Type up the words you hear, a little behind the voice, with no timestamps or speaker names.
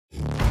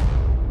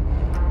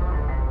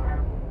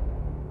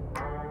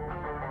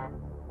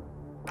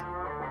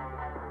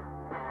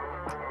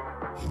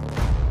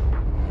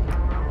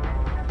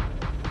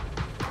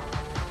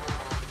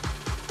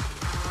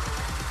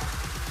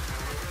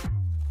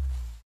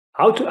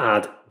How to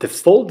add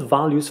default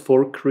values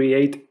for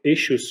create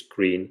issue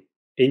screen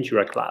in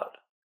Jira Cloud.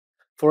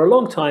 For a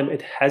long time,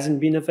 it hasn't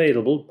been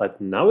available,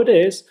 but now it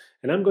is,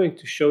 and I'm going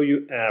to show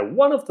you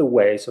one of the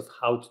ways of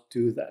how to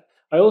do that.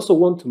 I also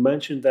want to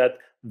mention that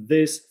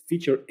this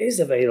feature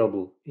is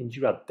available in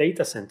Jira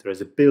Data Center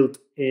as a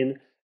built-in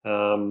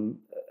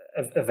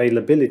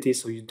availability,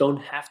 so you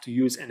don't have to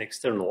use any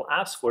external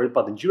apps for it,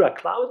 but in Jira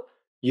Cloud,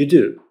 you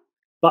do.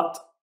 But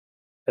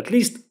at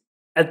least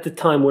at the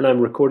time when I'm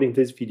recording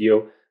this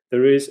video,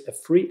 there is a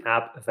free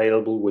app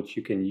available which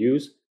you can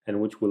use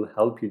and which will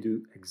help you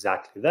do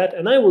exactly that.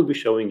 And I will be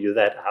showing you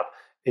that app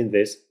in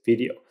this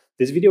video.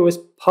 This video is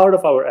part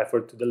of our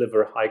effort to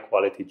deliver high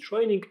quality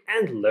training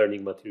and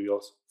learning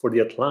materials for the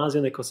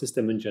Atlassian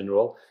ecosystem in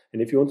general.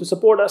 And if you want to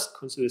support us,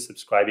 consider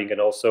subscribing.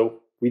 And also,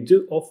 we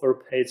do offer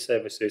paid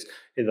services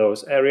in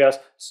those areas.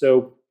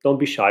 So don't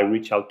be shy,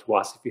 reach out to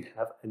us if you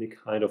have any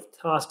kind of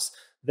tasks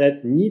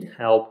that need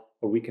help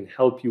or we can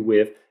help you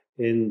with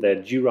in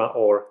the Jira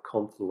or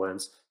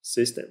Confluence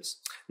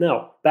systems.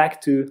 Now, back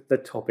to the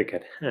topic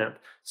at hand.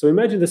 So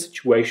imagine the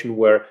situation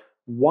where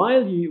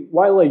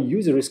while a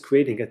user is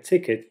creating a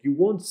ticket, you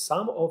want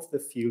some of the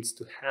fields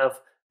to have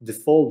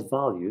default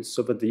values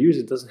so that the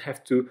user doesn't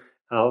have to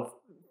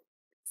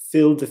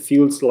fill the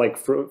fields like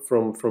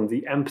from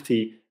the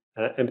empty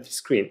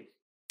screen.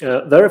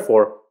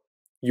 Therefore,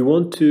 you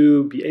want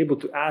to be able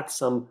to add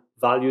some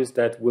values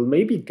that will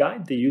maybe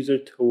guide the user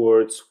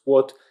towards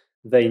what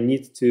they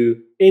need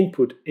to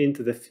input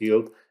into the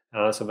field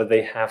so that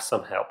they have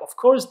some help. Of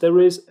course, there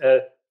is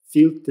a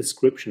field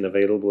description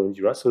available in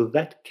Jira, so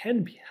that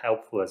can be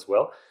helpful as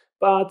well.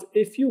 But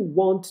if you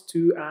want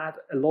to add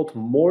a lot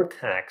more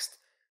text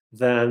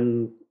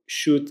than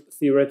should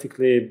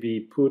theoretically be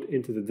put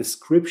into the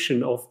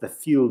description of the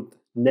field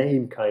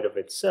name kind of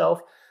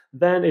itself,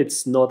 then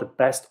it's not the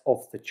best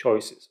of the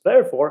choices.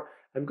 Therefore,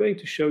 I'm going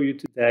to show you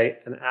today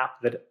an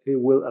app that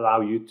will allow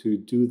you to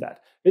do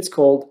that. It's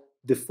called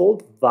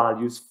Default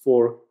Values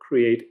for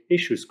Create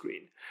Issue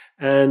Screen.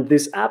 And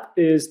this app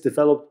is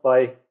developed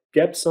by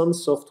Gepson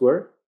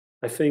Software.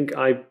 I think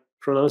I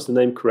pronounced the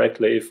name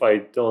correctly. If I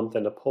don't,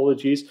 then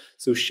apologies.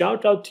 So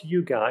shout out to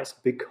you guys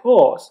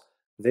because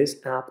this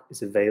app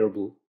is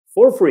available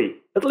for free,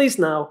 at least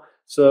now.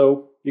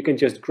 So you can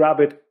just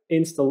grab it,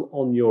 install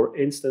on your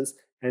instance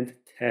and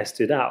test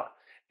it out.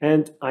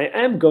 And I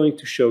am going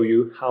to show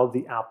you how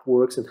the app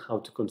works and how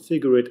to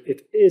configure it.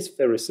 It is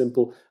very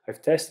simple.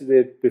 I've tested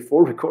it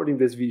before recording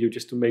this video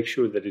just to make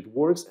sure that it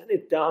works, and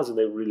it does, and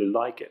I really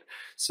like it.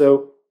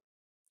 So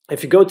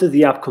if you go to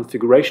the app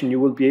configuration, you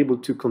will be able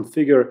to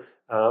configure,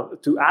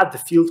 to add the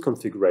field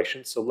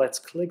configuration. So let's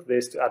click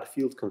this to add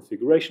field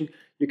configuration.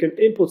 You can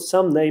input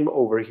some name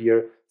over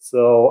here.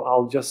 So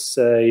I'll just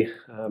say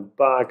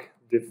bug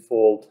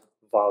default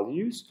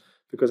values,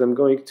 because I'm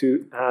going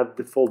to add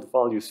default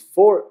values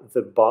for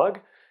the bug.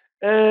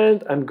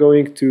 And I'm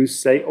going to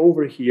say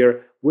over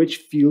here, which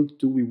field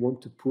do we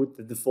want to put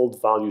the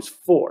default values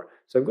for?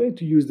 So I'm going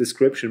to use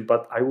description,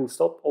 but I will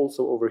stop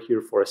also over here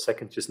for a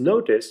second. Just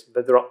notice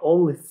that there are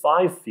only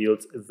 5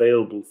 fields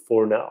available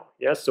for now.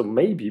 Yeah, so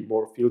maybe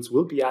more fields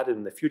will be added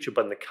in the future,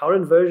 but in the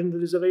current version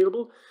that is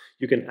available,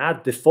 you can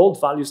add default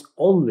values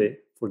only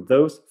for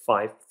those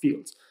 5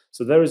 fields.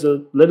 So there is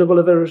a little bit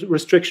of a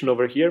restriction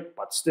over here,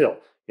 but still,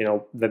 you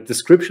know, the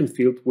description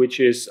field, which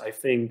is, I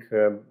think,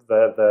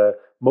 the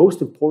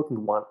most important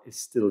one, is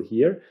still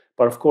here.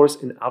 But of course,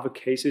 in other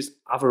cases,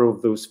 other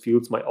of those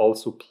fields might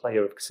also play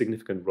a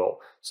significant role.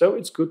 So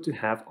it's good to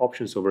have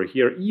options over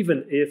here,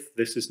 even if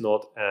this is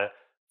not a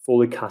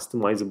fully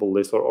customizable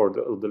list or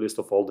the list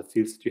of all the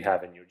fields that you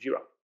have in your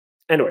Jira.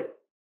 Anyway,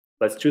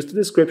 let's choose the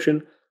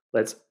description.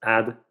 Let's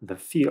add the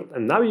field.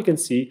 And now you can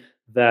see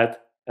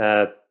that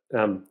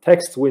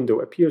text window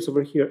appears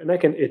over here, and I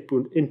can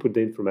input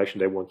the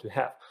information I want to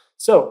have.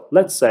 So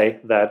let's say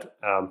that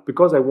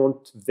because I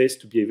want this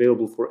to be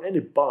available for any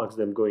bugs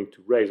that I'm going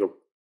to raise or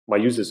my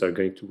users are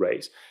going to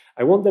raise,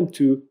 I want them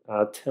to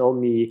tell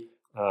me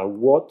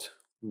what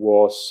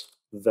was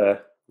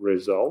the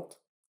result,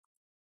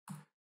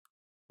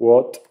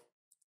 what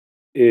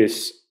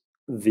is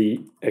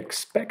the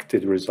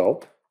expected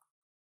result.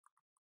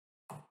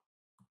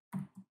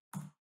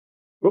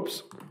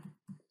 Whoops.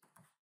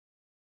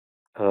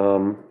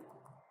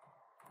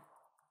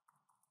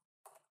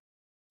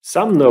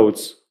 Some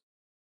notes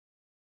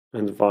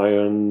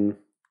environment,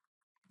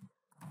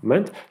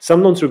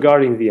 some notes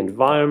regarding the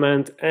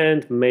environment,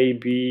 and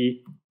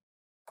maybe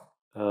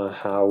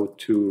how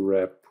to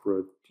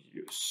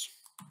reproduce,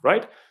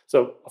 right?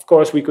 So of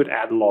course we could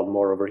add a lot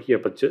more over here,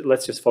 but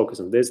let's just focus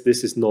on this.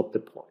 This is not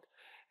the point.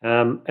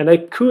 And I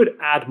could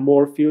add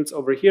more fields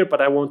over here,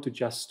 but I want to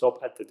just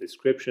stop at the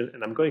description,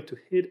 and I'm going to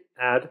hit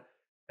add.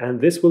 And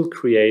this will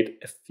create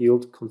a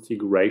field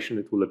configuration.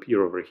 It will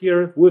appear over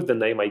here with the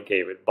name I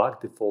gave it,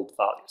 bug default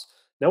values.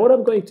 Now what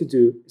I'm going to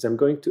do is I'm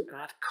going to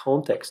add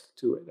context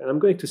to it. And I'm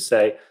going to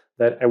say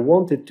that I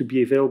want it to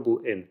be available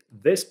in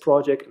this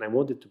project, and I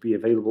want it to be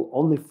available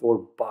only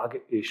for bug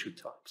issue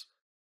types.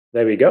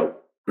 There we go.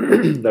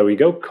 There we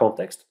go,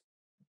 context.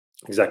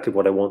 exactly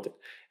what I wanted.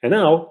 And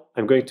now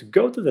I'm going to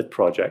go to that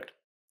project.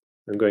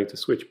 I'm going to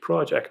switch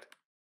project,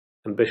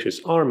 Ambitious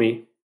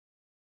Army,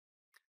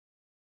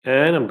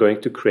 and I'm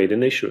going to create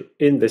an issue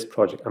in this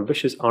project,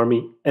 Ambitious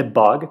Army, a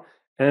bug.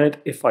 And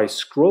if I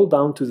scroll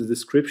down to the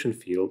description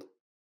field,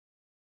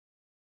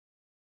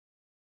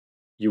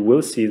 you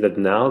will see that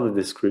now the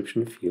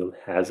description field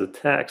has a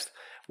text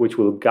which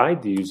will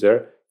guide the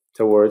user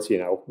towards,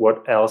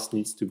 what else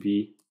needs to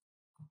be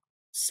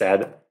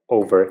said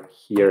over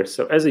here.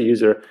 So as a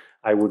user,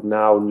 I would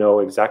now know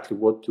exactly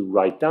what to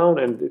write down,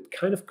 and it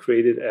kind of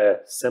created a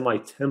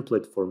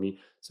semi-template for me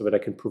so that I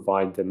can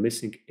provide the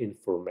missing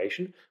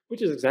information,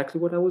 which is exactly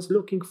what I was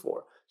looking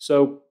for.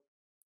 So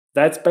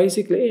that's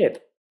basically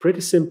it.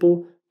 Pretty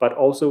simple, but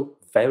also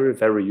very,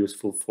 very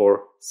useful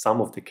for some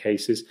of the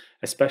cases,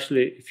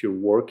 especially if you're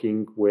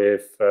working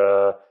with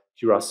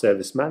Jira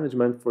Service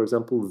Management, for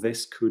example.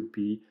 This could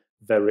be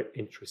very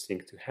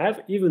interesting to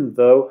have, even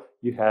though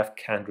you have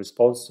canned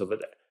responses over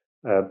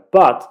there.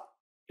 But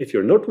if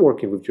you're not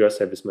working with Jira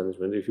Service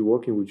Management, if you're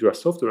working with Jira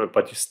software,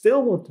 but you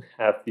still want to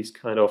have these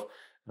kind of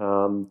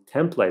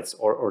templates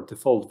or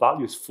default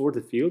values for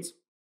the fields,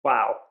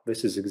 wow,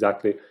 this is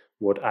exactly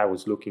what I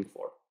was looking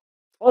for.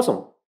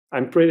 Awesome.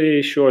 I'm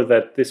pretty sure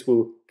that this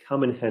will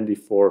come in handy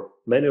for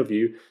many of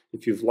you.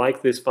 If you've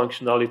liked this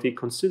functionality,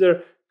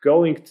 consider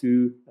going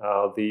to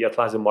the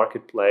Atlassian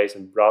Marketplace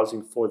and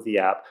browsing for the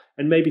app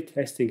and maybe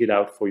testing it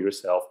out for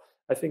yourself.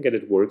 I think that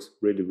it works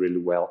really, really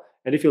well.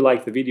 And if you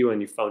liked the video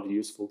and you found it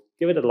useful,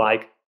 give it a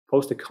like,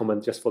 post a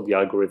comment just for the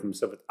algorithm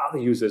so that other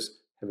users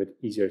have it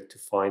easier to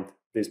find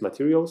these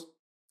materials.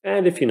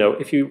 And if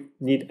you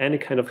need any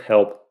kind of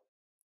help,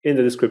 in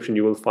the description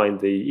you will find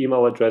the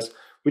email address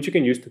which you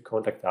can use to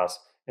contact us,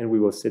 and we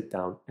will sit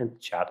down and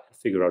chat and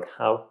figure out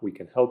how we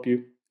can help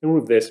you. And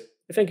with this,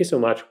 I thank you so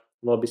much,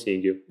 and I'll be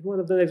seeing you in one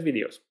of the next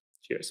videos.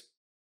 Cheers.